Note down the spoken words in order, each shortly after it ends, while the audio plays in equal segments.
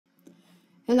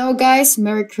Hello guys,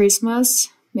 Merry Christmas.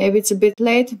 Maybe it's a bit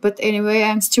late, but anyway,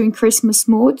 I'm still in Christmas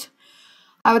mood.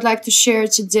 I would like to share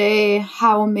today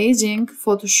how amazing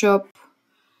Photoshop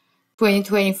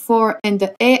 2024 and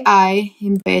the AI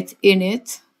embedded in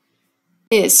it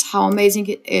is, how amazing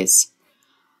it is.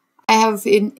 I have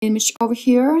an image over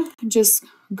here. Just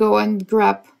go and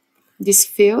grab this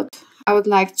field. I would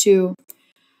like to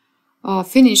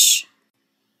finish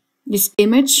this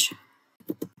image.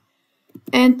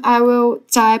 And I will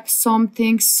type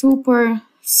something super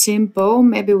simple,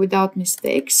 maybe without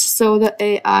mistakes, so the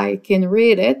AI can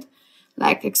read it,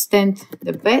 like extend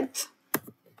the bed.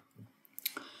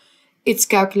 It's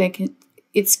calculating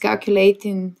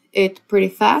it pretty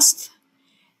fast.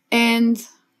 And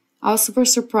I was super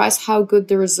surprised how good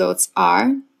the results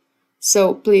are.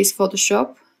 So please,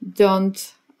 Photoshop,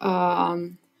 don't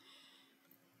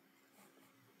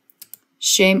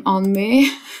shame on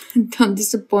me. Don't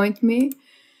disappoint me.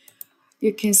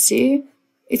 You can see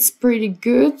it's pretty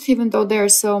good, even though there are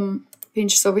some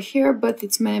pinches over here, but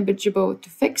it's manageable to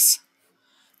fix.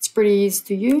 It's pretty easy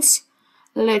to use.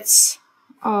 Let's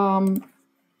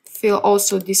fill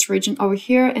also this region over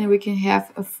here, and we can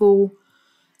have a full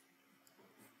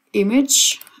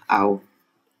image. I'll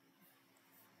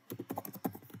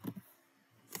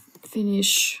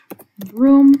finish the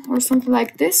room or something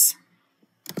like this.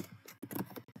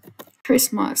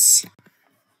 Christmas.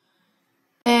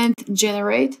 And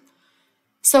generate.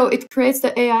 So it creates,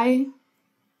 the AI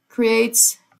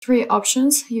creates 3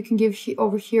 options. You can give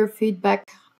over here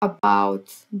feedback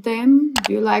about them.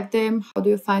 Do you like them? How do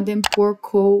you find them? Poor,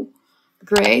 cool,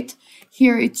 great.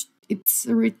 Here it's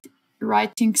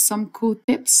writing some cool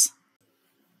tips.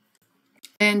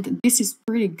 And this is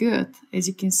pretty good. As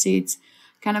you can see, it's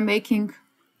kind of making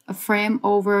a frame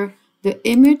over the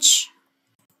image.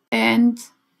 And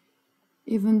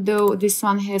even though this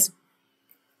one has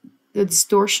the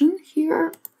distortion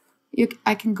here,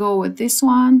 I can go with this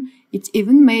one. It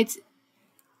even made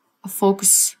a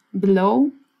focus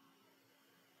below.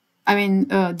 I mean,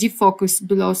 defocus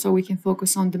below, so we can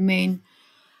focus on the main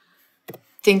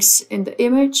things in the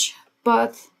image.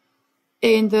 But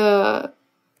in the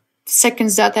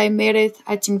seconds that I made it,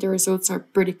 I think the results are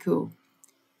pretty cool.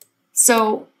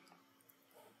 So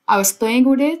I was playing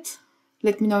with it.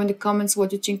 Let me know in the comments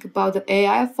what you think about the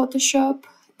AI of Photoshop,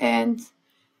 and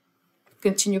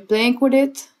continue playing with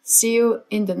it. See you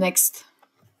in the next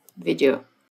video.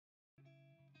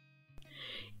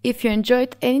 If you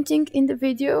enjoyed anything in the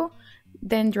video,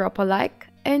 then drop a like,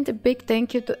 and a big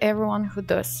thank you to everyone who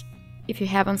does. If you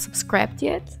haven't subscribed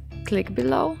yet, click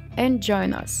below and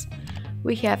join us.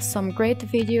 We have some great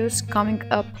videos coming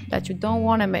up that you don't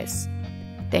want to miss.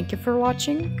 Thank you for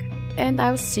watching, and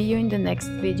I'll see you in the next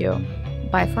video.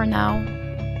 Bye for now.